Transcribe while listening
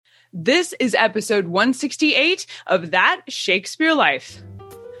This is episode 168 of That Shakespeare Life.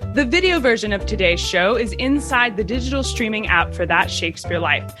 The video version of today's show is inside the digital streaming app for That Shakespeare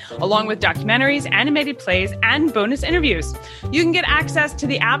Life, along with documentaries, animated plays, and bonus interviews. You can get access to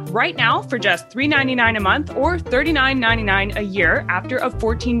the app right now for just $3.99 a month or $39.99 a year after a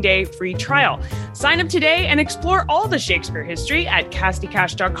 14-day free trial. Sign up today and explore all the Shakespeare history at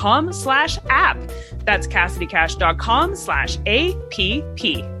CassidyCash.com/app. That's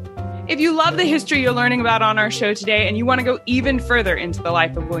CassidyCash.com/app. If you love the history you're learning about on our show today and you want to go even further into the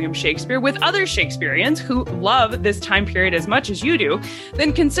life of William Shakespeare with other Shakespeareans who love this time period as much as you do,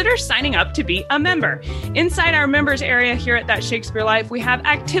 then consider signing up to be a member. Inside our members area here at That Shakespeare Life, we have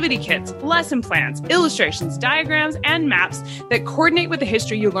activity kits, lesson plans, illustrations, diagrams, and maps that coordinate with the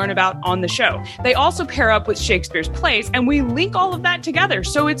history you learn about on the show. They also pair up with Shakespeare's plays, and we link all of that together,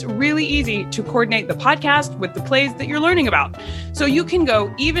 so it's really easy to coordinate the podcast with the plays that you're learning about. So you can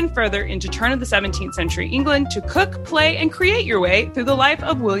go even further into turn of the 17th century England to cook, play, and create your way through the life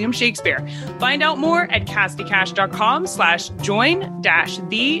of William Shakespeare. Find out more at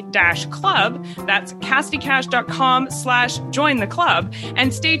CassidyCash.com/join-the-club. That's CassidyCash.com/join-the-club.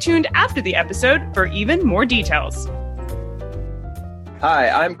 And stay tuned after the episode for even more details. Hi,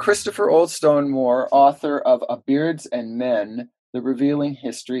 I'm Christopher Oldstone Moore, author of A Beards and Men, The Revealing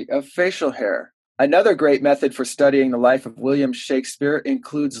History of Facial Hair. Another great method for studying the life of William Shakespeare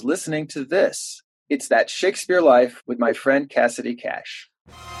includes listening to this. It's That Shakespeare Life with my friend Cassidy Cash.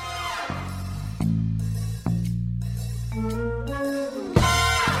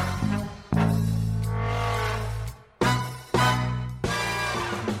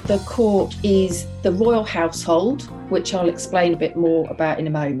 The court is the royal household, which I'll explain a bit more about in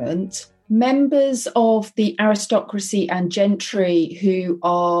a moment. Members of the aristocracy and gentry who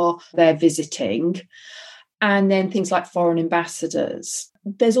are there visiting, and then things like foreign ambassadors.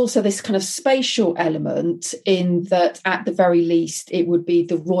 There's also this kind of spatial element in that, at the very least, it would be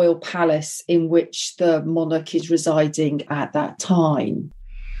the royal palace in which the monarch is residing at that time.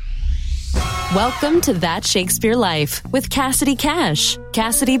 Welcome to That Shakespeare Life with Cassidy Cash.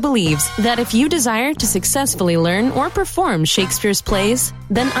 Cassidy believes that if you desire to successfully learn or perform Shakespeare's plays,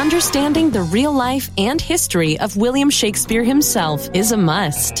 then understanding the real life and history of William Shakespeare himself is a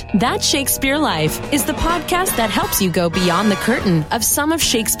must. That Shakespeare Life is the podcast that helps you go beyond the curtain of some of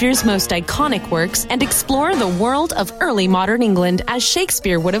Shakespeare's most iconic works and explore the world of early modern England as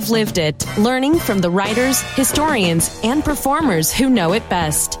Shakespeare would have lived it, learning from the writers, historians, and performers who know it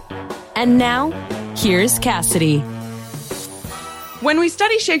best. And now, here's Cassidy. When we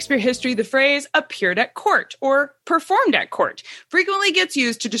study Shakespeare history, the phrase appeared at court or performed at court frequently gets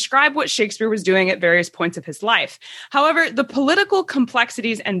used to describe what Shakespeare was doing at various points of his life. However, the political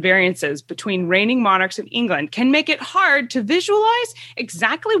complexities and variances between reigning monarchs of England can make it hard to visualize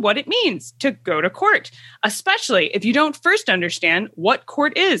exactly what it means to go to court, especially if you don't first understand what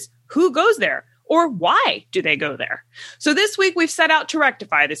court is, who goes there, or why do they go there? So this week, we've set out to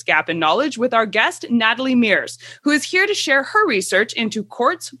rectify this gap in knowledge with our guest, Natalie Mears, who is here to share her research into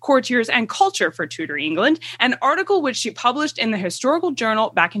courts, courtiers, and culture for Tudor England, an article which she published in the Historical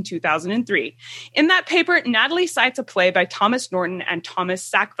Journal back in 2003. In that paper, Natalie cites a play by Thomas Norton and Thomas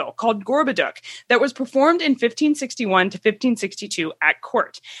Sackville called Gorboduc that was performed in 1561 to 1562 at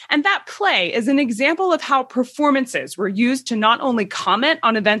court. And that play is an example of how performances were used to not only comment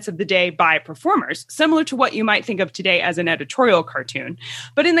on events of the day by performers, similar to what you might think of today as an editorial cartoon.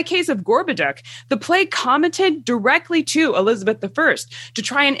 But in the case of Gorboduc, the play commented directly to Elizabeth I to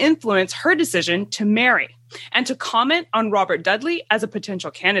try and influence her decision to marry and to comment on Robert Dudley as a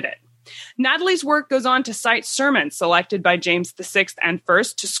potential candidate. Natalie's work goes on to cite sermons selected by James VI and I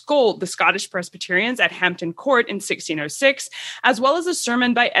to scold the Scottish Presbyterians at Hampton Court in 1606, as well as a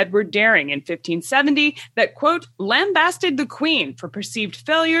sermon by Edward Dering in 1570 that, quote, lambasted the Queen for perceived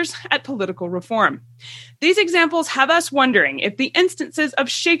failures at political reform. These examples have us wondering if the instances of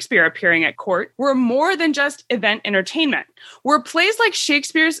Shakespeare appearing at court were more than just event entertainment. Were plays like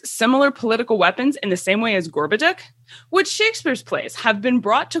Shakespeare's similar political weapons in the same way as Gorboduc? Would Shakespeare's plays have been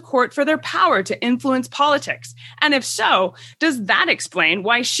brought to court for their power to influence politics? And if so, does that explain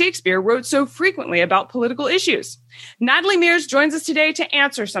why Shakespeare wrote so frequently about political issues? Natalie Mears joins us today to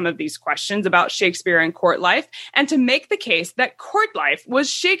answer some of these questions about Shakespeare and court life and to make the case that court life was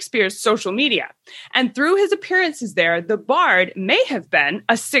Shakespeare's social media. And through his appearances there, the bard may have been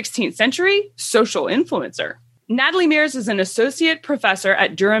a 16th century social influencer. Natalie Mears is an associate professor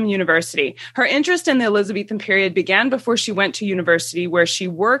at Durham University. Her interest in the Elizabethan period began before she went to university, where she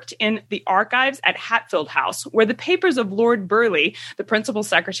worked in the archives at Hatfield House, where the papers of Lord Burleigh, the principal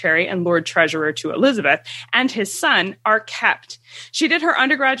secretary and Lord Treasurer to Elizabeth, and his son are kept. She did her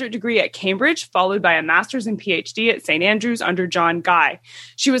undergraduate degree at Cambridge, followed by a master's and PhD at St. Andrews under John Guy.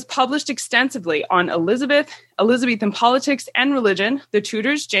 She was published extensively on Elizabethan politics and religion, the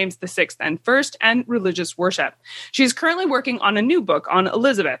Tudors, James VI and I, and religious worship. She is currently working on a new book on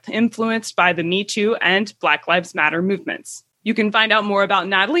Elizabeth, influenced by the Me Too and Black Lives Matter movements. You can find out more about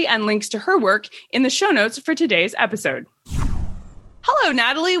Natalie and links to her work in the show notes for today's episode. Hello,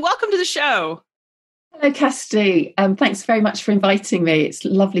 Natalie. Welcome to the show. Hello, Cassidy. Thanks very much for inviting me. It's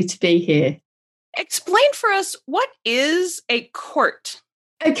lovely to be here. Explain for us, what is a court?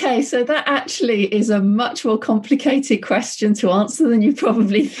 Okay, so that actually is a much more complicated question to answer than you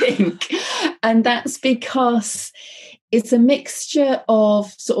probably think. And that's because it's a mixture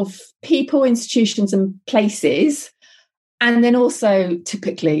of sort of people, institutions, and places. And then also,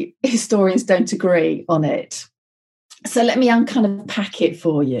 typically, historians don't agree on it. So let me unpack it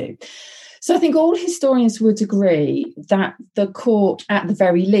for you. So I think all historians would agree that the court, at the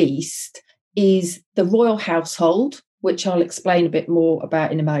very least, is the royal household, which I'll explain a bit more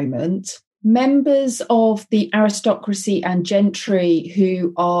about in a moment. Members of the aristocracy and gentry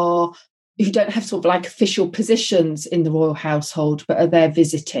who don't have sort of like official positions in the royal household, but are there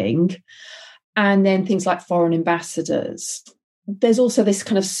visiting. And then things like foreign ambassadors. There's also this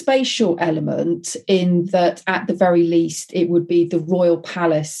kind of spatial element in that, at the very least, it would be the royal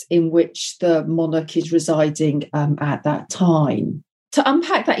palace in which the monarch is residing at that time. To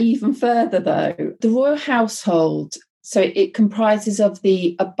unpack that even further, though, the royal household, so it comprises of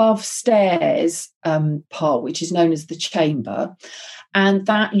the above stairs part, which is known as the chamber, and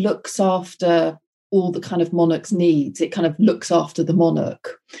that looks after all the kind of monarch's needs. It kind of looks after the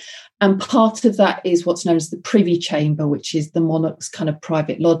monarch. And part of that is what's known as the privy chamber, which is the monarch's kind of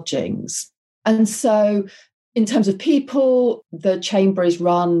private lodgings. And so in terms of people, the chamber is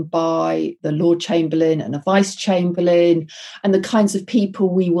run by the Lord Chamberlain and a Vice Chamberlain. And the kinds of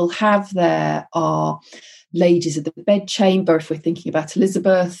people we will have there are ladies of the bedchamber, if we're thinking about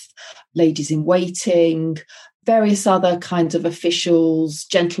Elizabeth, ladies in waiting, various other kinds of officials,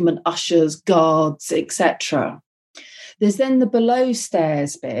 gentlemen ushers, guards, etc. There's then the below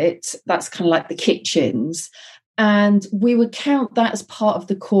stairs bit, that's kind of like the kitchens. And we would count that as part of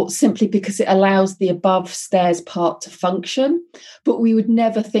the court simply because it allows the above stairs part to function. But we would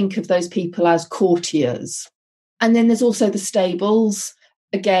never think of those people as courtiers. And then there's also the stables.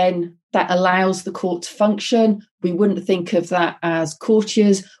 Again, that allows the court to function. We wouldn't think of that as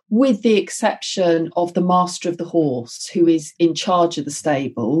courtiers, with the exception of the master of the horse, who is in charge of the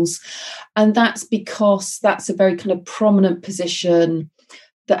stables. And that's because that's a very kind of prominent position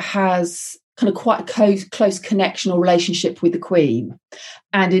that has kind of quite a close connection or relationship with the Queen.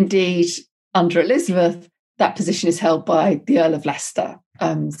 And indeed, under Elizabeth, that position is held by the Earl of Leicester.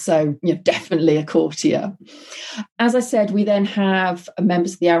 So, definitely a courtier. As I said, we then have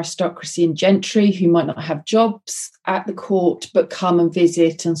members of the aristocracy and gentry who might not have jobs at the court, but come and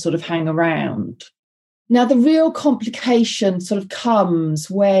visit and sort of hang around. Now, the real complication sort of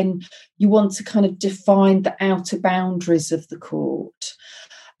comes when you want to kind of define the outer boundaries of the court.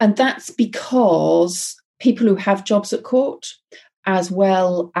 And that's because people who have jobs at court, as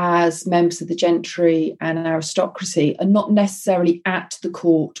well as members of the gentry and aristocracy, are not necessarily at the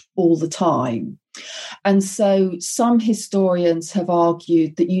court all the time. And so some historians have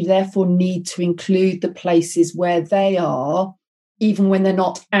argued that you therefore need to include the places where they are, even when they're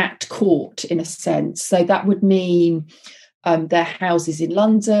not at court, in a sense. So that would mean their houses in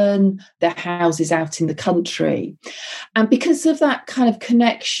London, their houses out in the country. And because of that kind of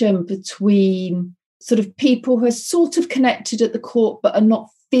connection between sort of people who are sort of connected at the court but are not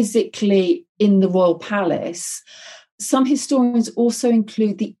physically in the royal palace, some historians also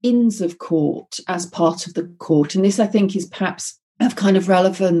include the inns of court as part of the court. And this, I think, is perhaps of kind of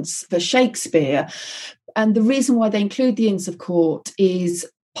relevance for Shakespeare. And the reason why they include the inns of court is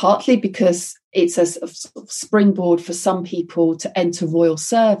partly because it's a sort of springboard for some people to enter royal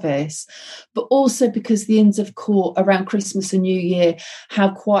service, but also because the inns of court around Christmas and New Year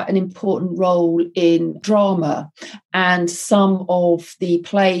have quite an important role in drama. And some of the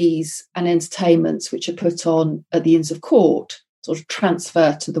plays and entertainments which are put on at the inns of court sort of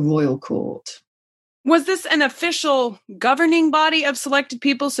transfer to the royal court. Was this an official governing body of selected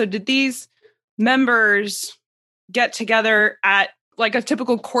people? So did these members get together at like a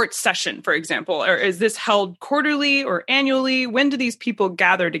typical court session, for example, or is this held quarterly or annually? When do these people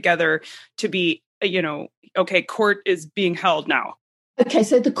gather together to be okay, court is being held now? Okay,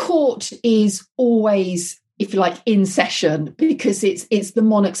 so the court is always, if you like, in session because it's the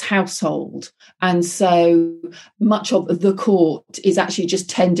monarch's household. And so much of the court is actually just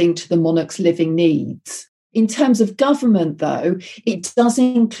tending to the monarch's living needs. In terms of government, though, it does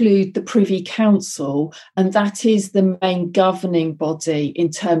include the Privy Council, and that is the main governing body in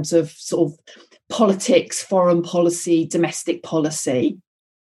terms of sort of politics, foreign policy, domestic policy.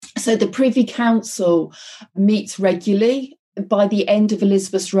 So the Privy Council meets regularly. By the end of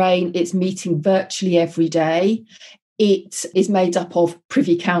Elizabeth's reign, it's meeting virtually every day. It is made up of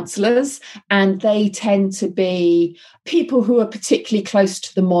privy councillors, and they tend to be people who are particularly close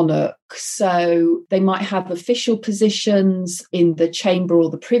to the monarch. So they might have official positions in the chamber or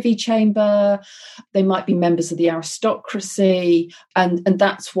the privy chamber. They might be members of the aristocracy, and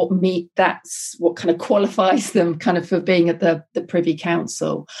that's what kind of qualifies them kind of for being at the Privy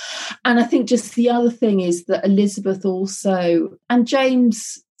Council. And I think just the other thing is that Elizabeth also, and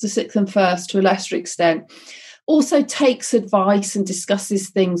James VI and I to a lesser extent, also takes advice and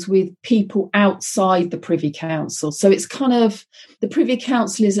discusses things with people outside the Privy Council. So it's kind of, the Privy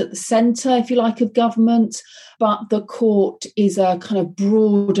Council is at the centre, if you like, of government, but the court is a kind of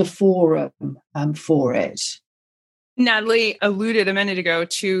broader forum for it. Natalie alluded a minute ago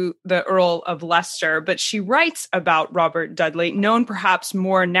to the Earl of Leicester, but she writes about Robert Dudley, known perhaps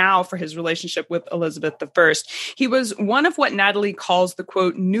more now for his relationship with Elizabeth I. He was one of what Natalie calls the,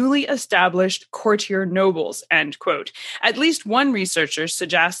 quote, newly established courtier nobles, end quote. At least one researcher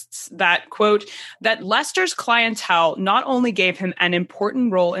suggests that, quote, that Leicester's clientele not only gave him an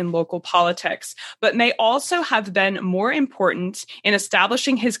important role in local politics, but may also have been more important in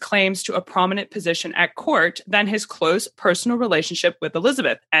establishing his claims to a prominent position at court than his close personal relationship with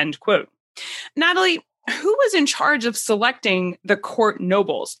Elizabeth, end quote. Natalie, who was in charge of selecting the court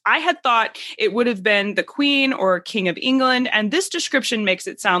nobles? I had thought it would have been the Queen or King of England, and this description makes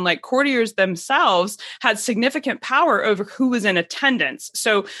it sound like courtiers themselves had significant power over who was in attendance.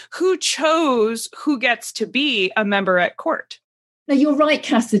 So who chose who gets to be a member at court? Now, you're right,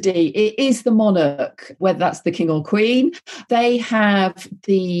 Cassidy. It is the monarch, whether that's the king or queen. They have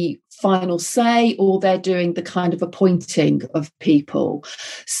the final say, or they're doing the kind of appointing of people.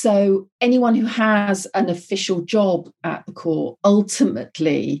 So anyone who has an official job at the court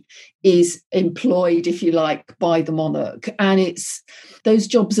ultimately is employed, if you like, by the monarch. And those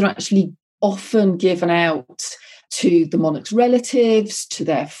jobs are actually often given out to the monarch's relatives, to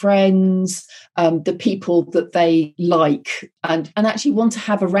their friends, the people that they like and actually want to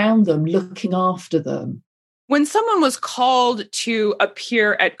have around them, looking after them. When someone was called to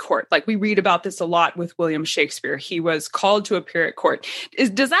appear at court, like we read about this a lot with William Shakespeare, he was called to appear at court.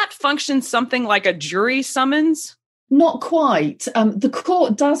 Does that function something like a jury summons? Not quite. The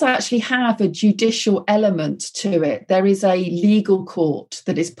court does actually have a judicial element to it. There is a legal court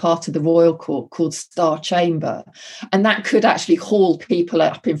that is part of the royal court called Star Chamber, and that could actually haul people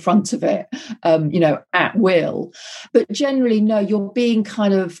up in front of it, at will. But generally, no, you're being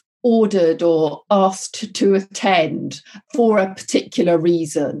kind of ordered or asked to attend for a particular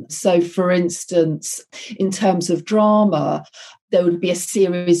reason. So, for instance, in terms of drama, there would be a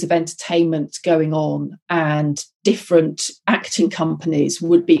series of entertainment going on, and different acting companies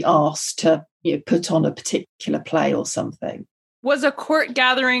would be asked to put on a particular play or something. Was a court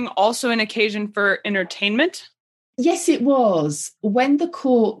gathering also an occasion for entertainment? Yes, it was. When the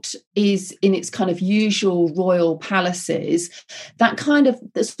court is in its kind of usual royal palaces, that kind of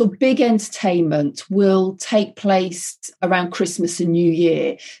the sort of big entertainment will take place around Christmas and New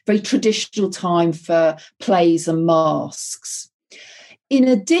Year, very traditional time for plays and masks. In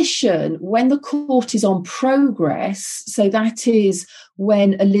addition, when the court is on progress, so that is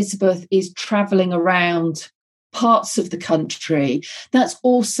when Elizabeth is travelling around parts of the country, that's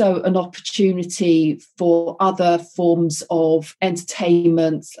also an opportunity for other forms of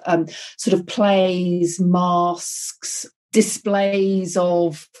entertainment, sort of plays, masks, displays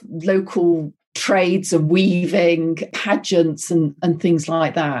of local trades and weaving, pageants and things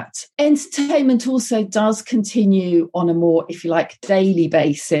like that. Entertainment also does continue on a more, if you like, daily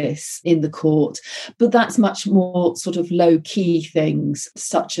basis in the court, but that's much more sort of low-key things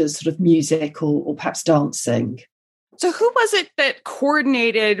such as sort of music or perhaps dancing. So who was it that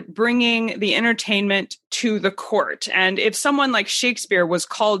coordinated bringing the entertainment to the court? And if someone like Shakespeare was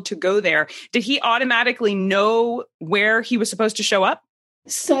called to go there, did he automatically know where he was supposed to show up?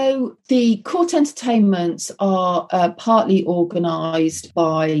 So the court entertainments are partly organised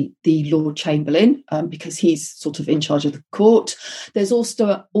by the Lord Chamberlain because he's sort of in charge of the court. There's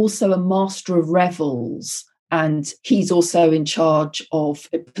also a Master of Revels, and he's also in charge of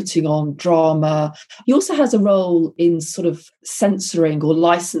putting on drama. He also has a role in sort of censoring or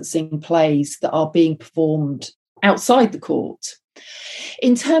licensing plays that are being performed outside the court.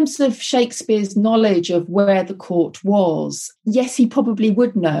 In terms of Shakespeare's knowledge of where the court was, yes, he probably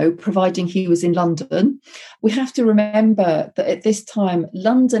would know, providing he was in London. We have to remember that at this time,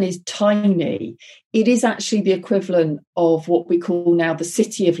 London is tiny. It is actually the equivalent of what we call now the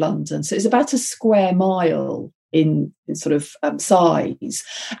City of London. So it's about a square mile in sort of size.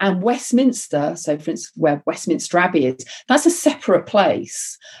 And Westminster, so for instance, where Westminster Abbey is, that's a separate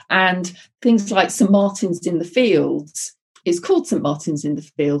place. And things like St. Martin's in the Fields is called St. Martin's in the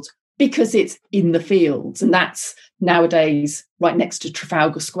Fields because it's in the fields. And that's nowadays right next to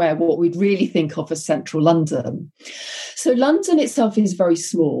Trafalgar Square, what we'd really think of as central London. So London itself is very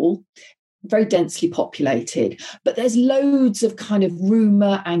small, very densely populated, but there's loads of kind of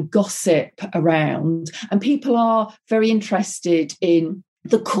rumour and gossip around. And people are very interested in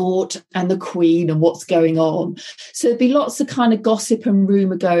the court and the Queen and what's going on. So there'd be lots of kind of gossip and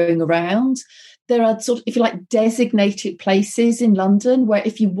rumour going around. There are sort of, if you like, designated places in London where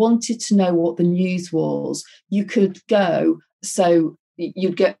if you wanted to know what the news was, you could go. So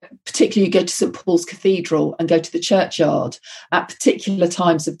you'd go to St. Paul's Cathedral and go to the churchyard at particular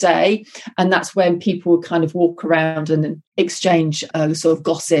times of day. And that's when people would kind of walk around and exchange sort of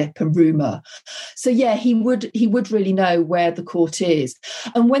gossip and rumour. So, yeah, he would really know where the court is.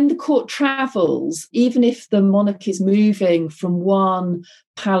 And when the court travels, even if the monarch is moving from one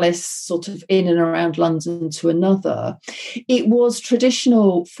palace sort of in and around London to another, it was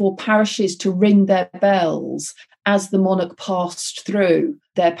traditional for parishes to ring their bells as the monarch passed through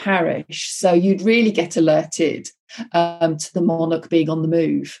their parish. So you'd really get alerted to the monarch being on the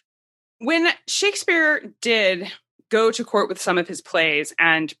move. When Shakespeare did go to court with some of his plays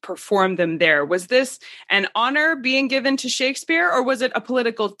and perform them there, was this an honor being given to Shakespeare, or was it a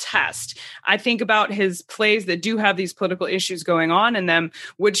political test? I think about his plays that do have these political issues going on in them.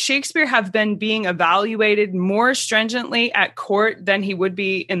 Would Shakespeare have been being evaluated more stringently at court than he would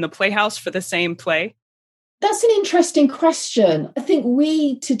be in the playhouse for the same play? That's an interesting question. I think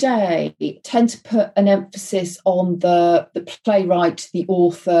we today tend to put an emphasis on the playwright, the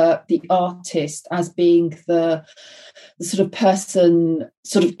author, the artist as being the sort of person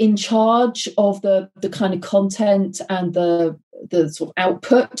sort of in charge of the kind of content and the sort of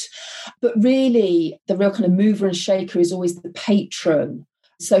output. But really, the real kind of mover and shaker is always the patron.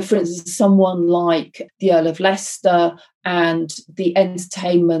 So, for instance, someone like the Earl of Leicester and the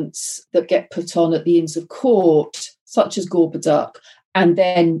entertainments that get put on at the Inns of Court, such as Gorboduc, and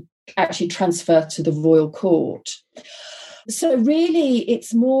then actually transfer to the royal court. So really,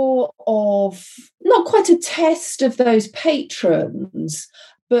 it's more of not quite a test of those patrons,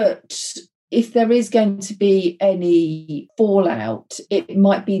 but if there is going to be any fallout, it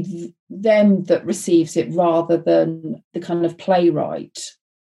might be them that receives it rather than the kind of playwright.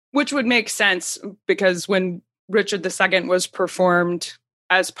 Which would make sense, because when Richard II was performed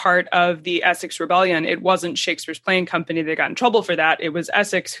as part of the Essex Rebellion, it wasn't Shakespeare's playing company that got in trouble for that. It was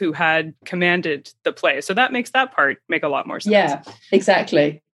Essex who had commanded the play. So that makes that part make a lot more sense. Yeah,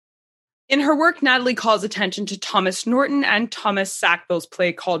 exactly. In her work, Natalie calls attention to Thomas Norton and Thomas Sackville's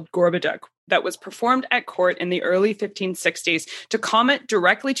play called Gorboduc, that was performed at court in the early 1560s to comment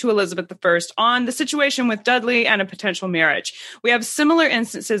directly to Elizabeth I on the situation with Dudley and a potential marriage. We have similar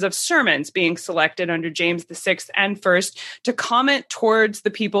instances of sermons being selected under James VI and I to comment towards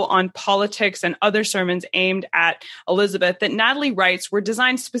the people on politics, and other sermons aimed at Elizabeth that Natalie writes were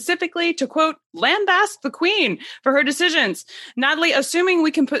designed specifically to, quote, lambast the Queen for her decisions. Natalie, assuming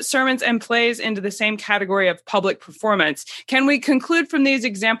we can put sermons and plays into the same category of public performance, can we conclude from these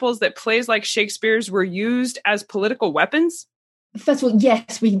examples that plays like Shakespeare's were used as political weapons? First of all,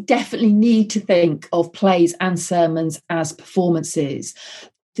 yes, we definitely need to think of plays and sermons as performances.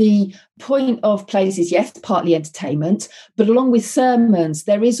 The point of plays is, yes, partly entertainment, but along with sermons,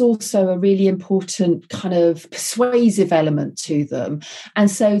 there is also a really important kind of persuasive element to them. And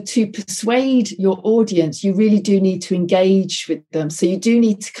so to persuade your audience, you really do need to engage with them. So you do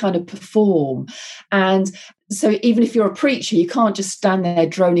need to kind of perform. And so even if you're a preacher, you can't just stand there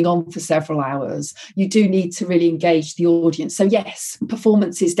droning on for several hours. You do need to really engage the audience. So yes,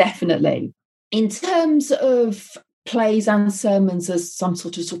 performances definitely. In terms of plays and sermons as some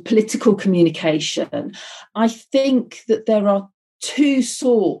sort of political communication, I think that there are two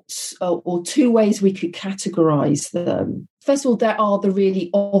sorts or two ways we could categorise them. First of all, there are the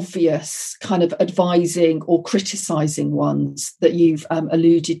really obvious kind of advising or criticising ones that you've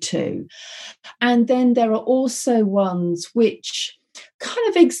alluded to. And then there are also ones which kind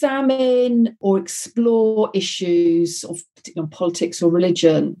of examine or explore issues of particular politics or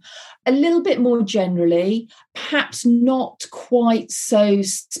religion a little bit more generally, perhaps not quite so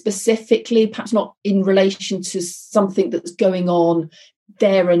specifically, perhaps not in relation to something that's going on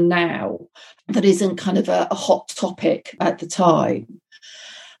there and now that isn't kind of a hot topic at the time.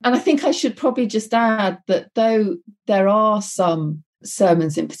 And I think I should probably just add that though there are some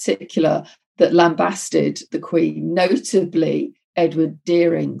sermons in particular that lambasted the Queen, notably Edward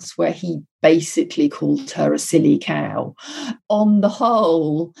Deering's, where he basically called her a silly cow. On the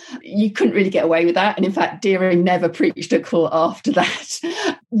whole, you couldn't really get away with that. And in fact, Deering never preached at court after that.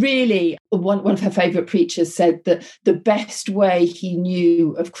 Really, one of her favourite preachers said that the best way he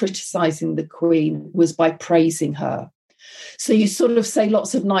knew of criticising the Queen was by praising her. So you sort of say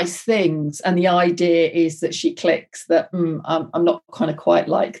lots of nice things, and the idea is that she clicks that I'm not kind of quite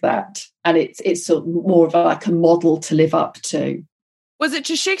like that, and it's sort of more of like a model to live up to. Was it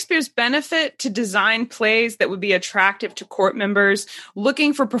to Shakespeare's benefit to design plays that would be attractive to court members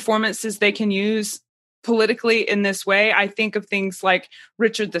looking for performances they can use politically in this way? I think of things like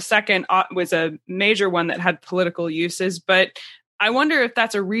Richard II was a major one that had political uses, but I wonder if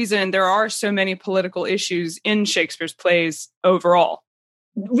that's a reason there are so many political issues in Shakespeare's plays overall.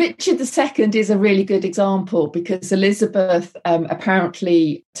 Richard II is a really good example because Elizabeth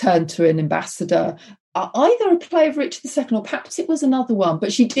apparently turned to an ambassador, either a play of Richard II or perhaps it was another one,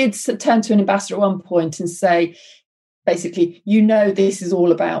 but she did turn to an ambassador at one point and say, basically, this is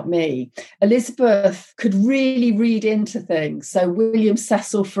all about me. Elizabeth could really read into things. So William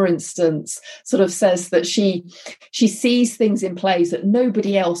Cecil, for instance, sort of says that she sees things in plays that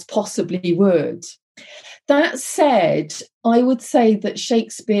nobody else possibly would. That said, I would say that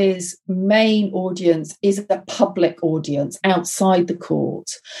Shakespeare's main audience is a public audience outside the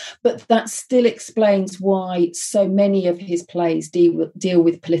court, but that still explains why so many of his plays deal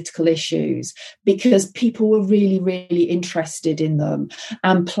with political issues, because people were really, really interested in them,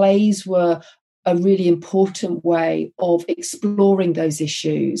 and plays were a really important way of exploring those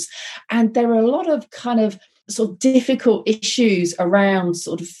issues. And there are a lot of kind of sort of difficult issues around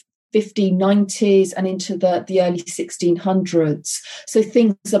sort of 1590s and into the early 1600s. So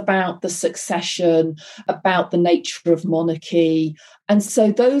things about the succession, about the nature of monarchy. And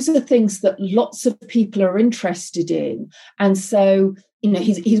so those are the things that lots of people are interested in. And so,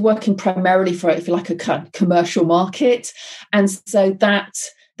 he's working primarily for, if you like, a commercial market. And so that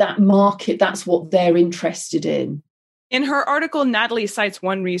market, that's what they're interested in. In her article, Natalie cites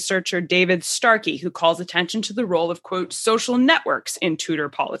one researcher, David Starkey, who calls attention to the role of, quote, social networks in Tudor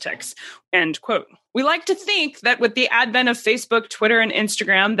politics, end quote. We like to think that with the advent of Facebook, Twitter, and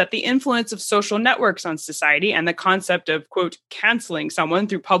Instagram, that the influence of social networks on society and the concept of, quote, canceling someone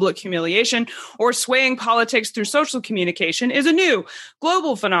through public humiliation or swaying politics through social communication is a new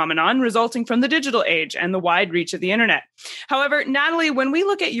global phenomenon resulting from the digital age and the wide reach of the internet. However, Natalie, when we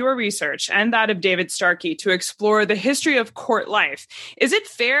look at your research and that of David Starkey to explore the history of court life, is it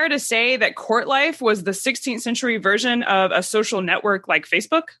fair to say that court life was the 16th century version of a social network like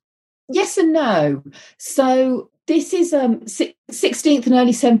Facebook? Yes and no. So this is 16th and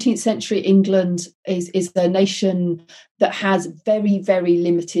early 17th century England is a nation that has very, very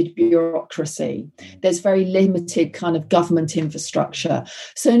limited bureaucracy. There's very limited kind of government infrastructure.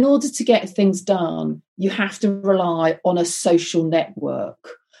 So in order to get things done, you have to rely on a social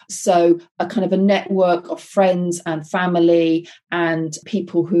network. So a kind of a network of friends and family and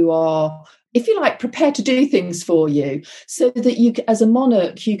people who are, if you like, prepared to do things for you, so that you, as a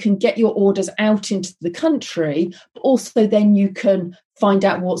monarch, you can get your orders out into the country, but also then you can find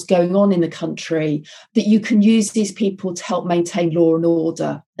out what's going on in the country, that you can use these people to help maintain law and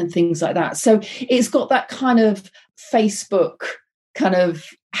order and things like that. So it's got that kind of Facebook kind of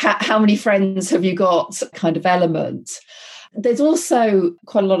how many friends have you got kind of element. There's also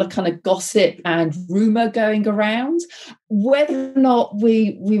quite a lot of kind of gossip and rumour going around. Whether or not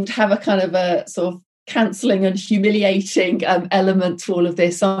we would have a kind of a sort of cancelling and humiliating element to all of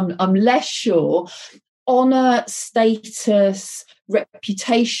this, I'm less sure. Honour, status,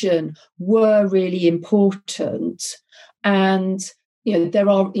 reputation were really important. And, there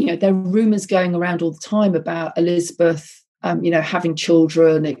are rumours going around all the time about Elizabeth having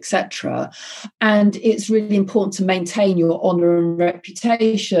children, etc. And it's really important to maintain your honour and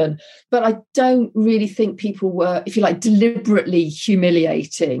reputation. But I don't really think people were, if you like, deliberately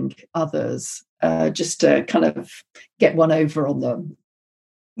humiliating others just to kind of get one over on them.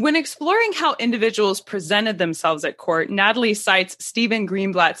 When exploring how individuals presented themselves at court, Natalie cites Stephen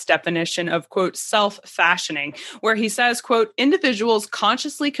Greenblatt's definition of, quote, self-fashioning, where he says, quote, individuals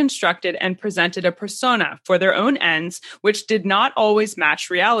consciously constructed and presented a persona for their own ends, which did not always match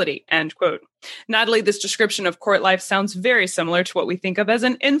reality, end quote. Natalie, this description of court life sounds very similar to what we think of as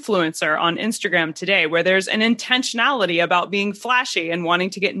an influencer on Instagram today, where there's an intentionality about being flashy and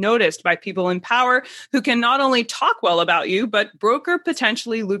wanting to get noticed by people in power who can not only talk well about you, but broker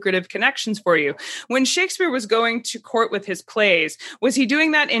potentially lucrative connections for you. When Shakespeare was going to court with his plays, was he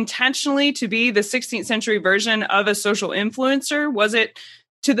doing that intentionally to be the 16th century version of a social influencer? Was it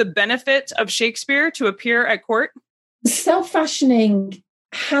to the benefit of Shakespeare to appear at court? Self-fashioning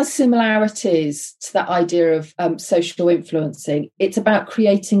has similarities to that idea of social influencing. It's about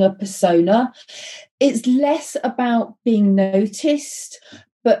creating a persona. It's less about being noticed,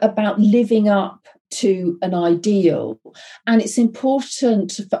 but about living up to an ideal. And it's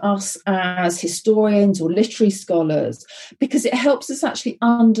important for us as historians or literary scholars because it helps us actually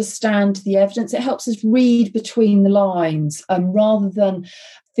understand the evidence. It helps us read between the lines rather than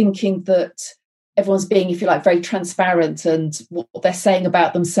thinking that everyone's being, if you like, very transparent and what they're saying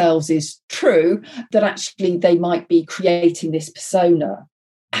about themselves is true, that actually they might be creating this persona.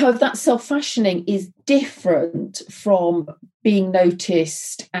 However, that self-fashioning is different from being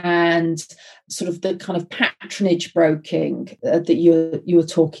noticed and sort of the kind of patronage broking that you were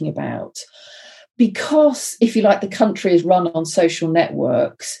talking about. Because, if you like, the country is run on social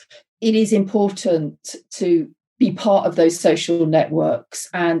networks, it is important to be part of those social networks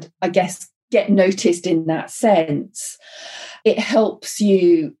and, I guess, get noticed in that sense. It helps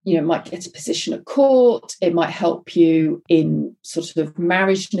you, might get a position at court. It might help you in sort of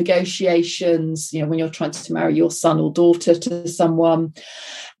marriage negotiations, when you're trying to marry your son or daughter to someone.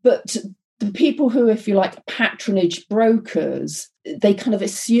 But the people who, if you like, patronage brokers, they kind of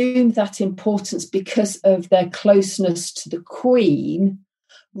assume that importance because of their closeness to the Queen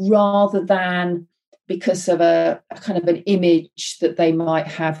rather than because of a kind of an image that they might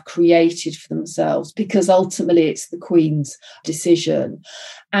have created for themselves, because ultimately it's the Queen's decision.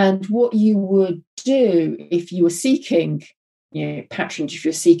 And what you would do if you were seeking patronage, if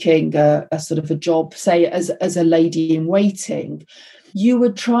you're seeking a sort of a job, say as a lady in waiting, you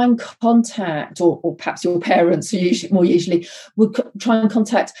would try and contact, or perhaps your parents more usually would try and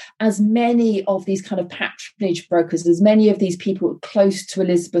contact as many of these kind of patronage brokers, as many of these people close to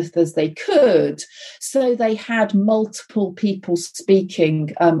Elizabeth as they could, so they had multiple people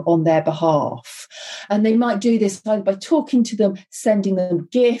speaking on their behalf. And they might do this either by talking to them, sending them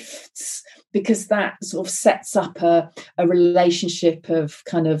gifts, because that sort of sets up a relationship of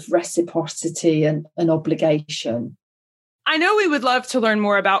kind of reciprocity and an obligation. I know we would love to learn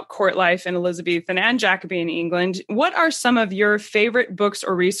more about court life in Elizabethan and Jacobean England. What are some of your favorite books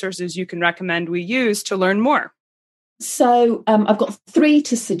or resources you can recommend we use to learn more? So I've got 3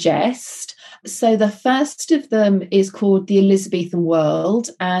 to suggest. So the first of them is called The Elizabethan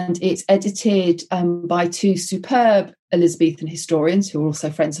World, and it's edited by 2 superb Elizabethan historians who are also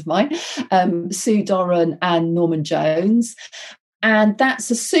friends of mine, Sue Doran and Norman Jones. And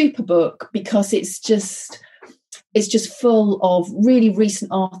that's a super book because it's just full of really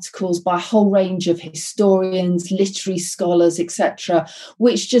recent articles by a whole range of historians, literary scholars, etc.,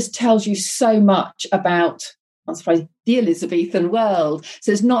 which just tells you so much about, the Elizabethan world.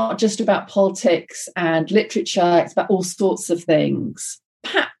 So it's not just about politics and literature, it's about all sorts of things.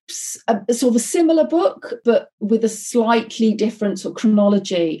 Perhaps a sort of a similar book, but with a slightly different sort of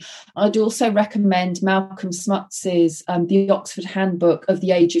chronology. I'd also recommend Malcolm Smuts's The Oxford Handbook of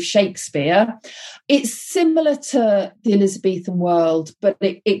the Age of Shakespeare. It's similar to the Elizabethan world, but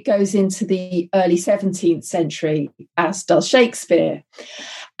it goes into the early 17th century, as does Shakespeare.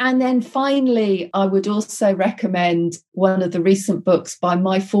 And then finally, I would also recommend one of the recent books by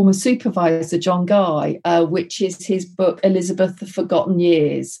my former supervisor, John Guy, which is his book, Elizabeth, The Forgotten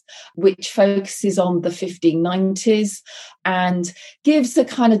Years, which focuses on the 1590s and gives a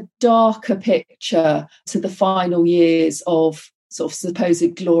kind of darker picture to the final years of sort of supposed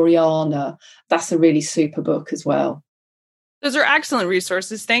Gloriana. That's a really super book as well. Those are excellent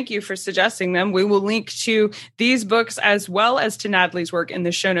resources. Thank you for suggesting them. We will link to these books as well as to Natalie's work in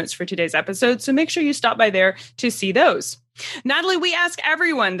the show notes for today's episode, so make sure you stop by there to see those. Natalie, we ask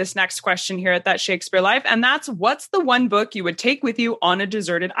everyone this next question here at That Shakespeare Life, and that's, what's the one book you would take with you on a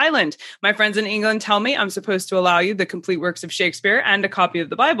deserted island? My friends in England tell me I'm supposed to allow you the complete works of Shakespeare and a copy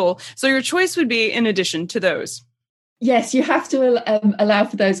of the Bible, so your choice would be in addition to those. Yes, you have to allow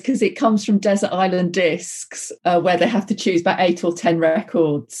for those because it comes from Desert Island Discs, where they have to choose about 8 or 10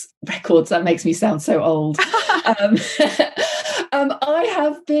 records. That makes me sound so old. I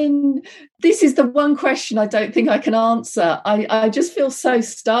have this is the one question I don't think I can answer. I just feel so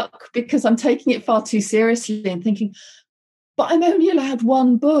stuck because I'm taking it far too seriously and thinking, but I'm only allowed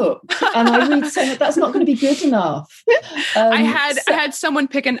one book, and I read so that's not going to be good enough. I had someone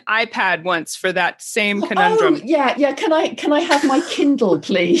pick an iPad once for that same conundrum. Oh, yeah. Can I have my Kindle,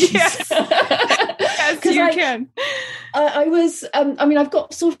 please? Yes, yes, you can. I've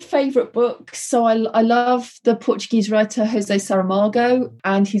got sort of favourite books. So I love the Portuguese writer José Saramago,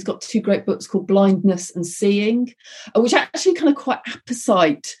 and he's got two great books called Blindness and Seeing, which are actually kind of quite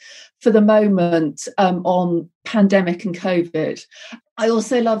apposite for the moment on pandemic and COVID. I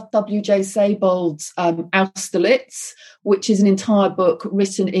also love W.J. Seybold's Austerlitz, which is an entire book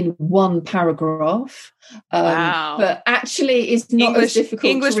written in one paragraph. Wow. But actually is not as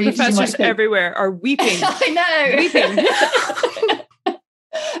difficult English to read. English professors everywhere are weeping. I know. Weeping.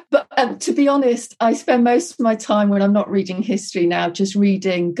 But to be honest, I spend most of my time when I'm not reading history now just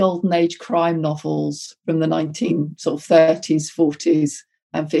reading Golden Age crime novels from the 1930s, 40s,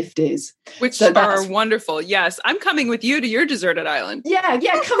 and 50s. Which are wonderful. Yes. I'm coming with you to your deserted island. Yeah.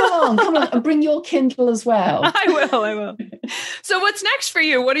 Come on. And bring your Kindle as well. I will. So what's next for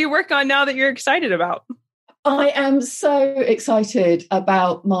you? What do you work on now that you're excited about? I am so excited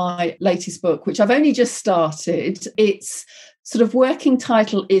about my latest book, which I've only just started. Its sort of working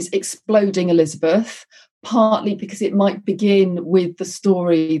title is Exploding Elizabeth, partly because it might begin with the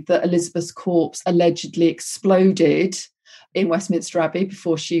story that Elizabeth's corpse allegedly exploded in Westminster Abbey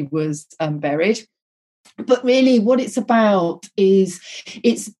before she was buried. But really what it's about is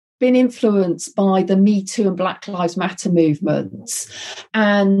it's been influenced by the Me Too and Black Lives Matter movements.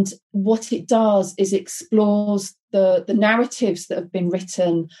 And what it does is explores the narratives that have been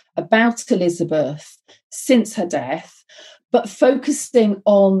written about Elizabeth since her death, but focusing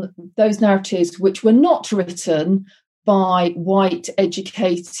on those narratives which were not written by white,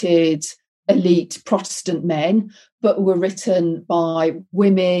 educated, elite Protestant men, but were written by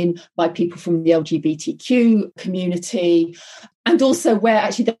women, by people from the LGBTQ community, and also where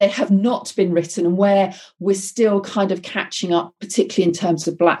actually they have not been written and where we're still kind of catching up, particularly in terms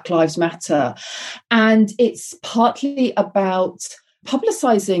of Black Lives Matter. And it's partly about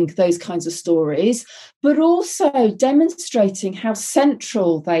publicising those kinds of stories, but also demonstrating how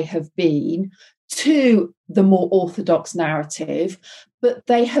central they have been to the more orthodox narrative, but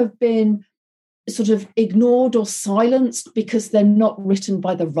they have been sort of ignored or silenced because they're not written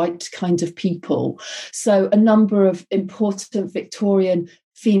by the right kind of people. So a number of important Victorian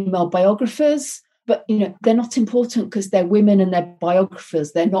female biographers, but they're not important because they're women and they're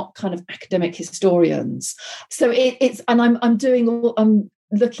biographers. They're not kind of academic historians. So I'm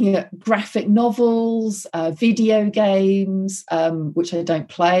looking at graphic novels, video games, which I don't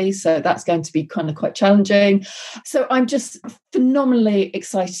play. So that's going to be kind of quite challenging. So I'm just phenomenally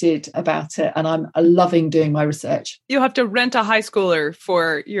excited about it. And I'm loving doing my research. You'll have to rent a high schooler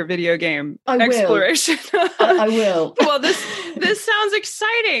for your video game exploration. I will. Well, this sounds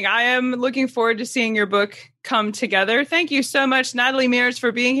exciting. I am looking forward to seeing your book come together. Thank you so much, Natalie Mears,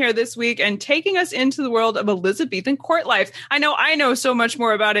 for being here this week and taking us into the world of Elizabethan court life. I know so much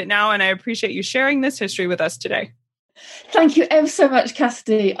more about it now, and I appreciate you sharing this history with us today. Thank you ever so much,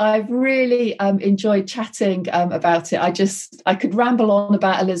 Cassidy. I've really enjoyed chatting about it. I could ramble on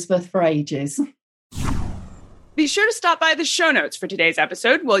about Elizabeth for ages. Be sure to stop by the show notes for today's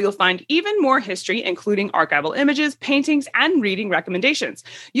episode, where you'll find even more history, including archival images, paintings, and reading recommendations.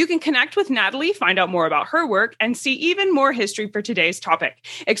 You can connect with Natalie, find out more about her work, and see even more history for today's topic.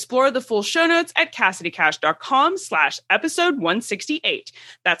 Explore the full show notes at CassidyCash.com/episode 168.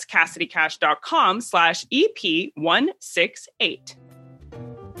 That's CassidyCash.com/EP168.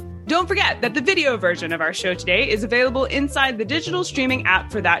 Don't forget that the video version of our show today is available inside the digital streaming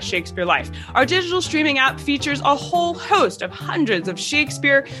app for That Shakespeare Life. Our digital streaming app features a whole host of hundreds of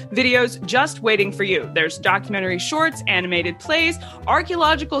Shakespeare videos just waiting for you. There's documentary shorts, animated plays,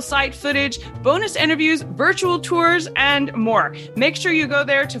 archaeological site footage, bonus interviews, virtual tours, and more. Make sure you go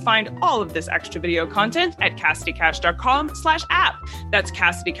there to find all of this extra video content at CassidyCash.com/app. That's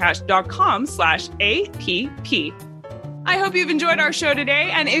CassidyCash.com/app. I hope you've enjoyed our show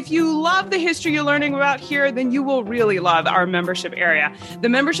today, and if you love the history you're learning about here, then you will really love our membership area. The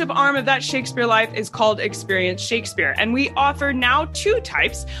membership arm of That Shakespeare Life is called Experience Shakespeare, and we offer now 2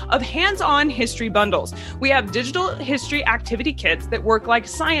 types of hands-on history bundles. We have digital history activity kits that work like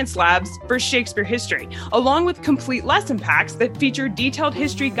science labs for Shakespeare history, along with complete lesson packs that feature detailed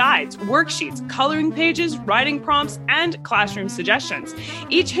history guides, worksheets, coloring pages, writing prompts, and classroom suggestions.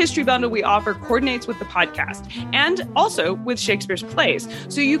 Each history bundle we offer coordinates with the podcast, and also also with Shakespeare's plays,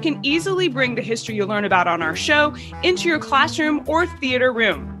 so you can easily bring the history you learn about on our show into your classroom or theater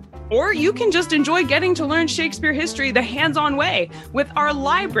room. Or you can just enjoy getting to learn Shakespeare history the hands-on way with our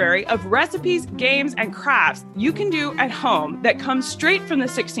library of recipes, games, and crafts you can do at home that comes straight from the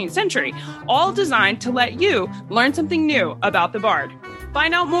 16th century, all designed to let you learn something new about the Bard.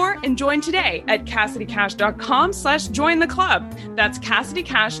 Find out more and join today at CassidyCash.com/join the club. That's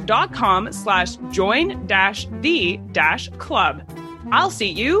CassidyCash.com/join-the-club. I'll see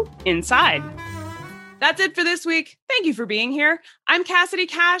you inside. That's it for this week. Thank you for being here. I'm Cassidy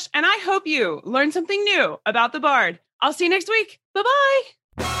Cash, and I hope you learned something new about the Bard. I'll see you next week. Bye-bye.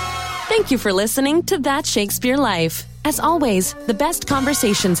 Thank you for listening to That Shakespeare Life. As always, the best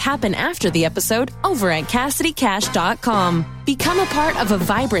conversations happen after the episode over at CassidyCash.com. Become a part of a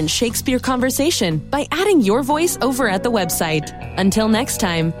vibrant Shakespeare conversation by adding your voice over at the website. Until next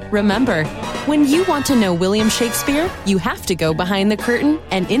time, remember, when you want to know William Shakespeare, you have to go behind the curtain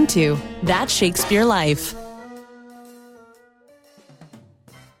and into That Shakespeare Life.